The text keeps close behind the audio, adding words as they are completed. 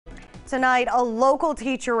Tonight, a local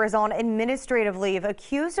teacher is on administrative leave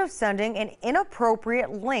accused of sending an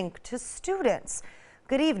inappropriate link to students.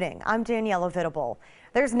 Good evening. I'm Daniela Vitable.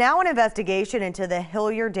 There's now an investigation into the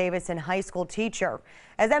Hilliard Davidson High School teacher.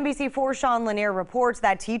 As NBC4's Sean Lanier reports,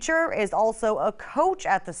 that teacher is also a coach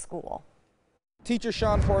at the school. Teacher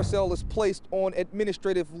Sean Parcell is placed on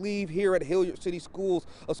administrative leave here at Hilliard City Schools.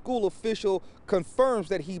 A school official confirms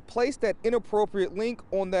that he placed that inappropriate link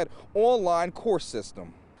on that online course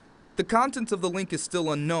system. The contents of the link is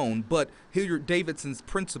still unknown, but Hilliard Davidson's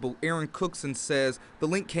principal, Aaron Cookson, says the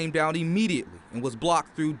link came down immediately and was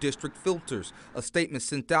blocked through district filters. A statement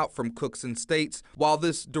sent out from Cookson states, "While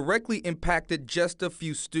this directly impacted just a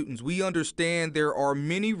few students, we understand there are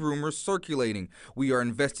many rumors circulating. We are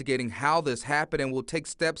investigating how this happened and will take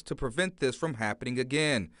steps to prevent this from happening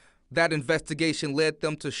again." That investigation led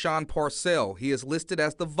them to Sean Parcell. He is listed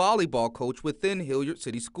as the volleyball coach within Hilliard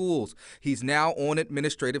City Schools. He's now on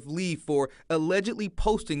administrative leave for allegedly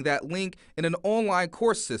posting that link in an online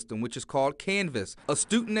course system, which is called Canvas. A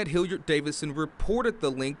student at Hilliard Davidson reported the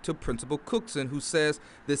link to Principal Cookson, who says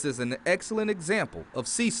this is an excellent example of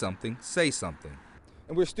see something, say something.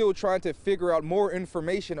 And we're still trying to figure out more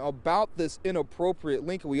information about this inappropriate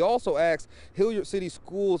link. We also asked Hilliard City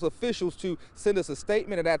Schools officials to send us a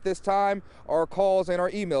statement, and at this time, our calls and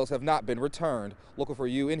our emails have not been returned. Looking for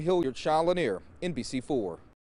you in Hilliard, Sean Lanier, NBC4.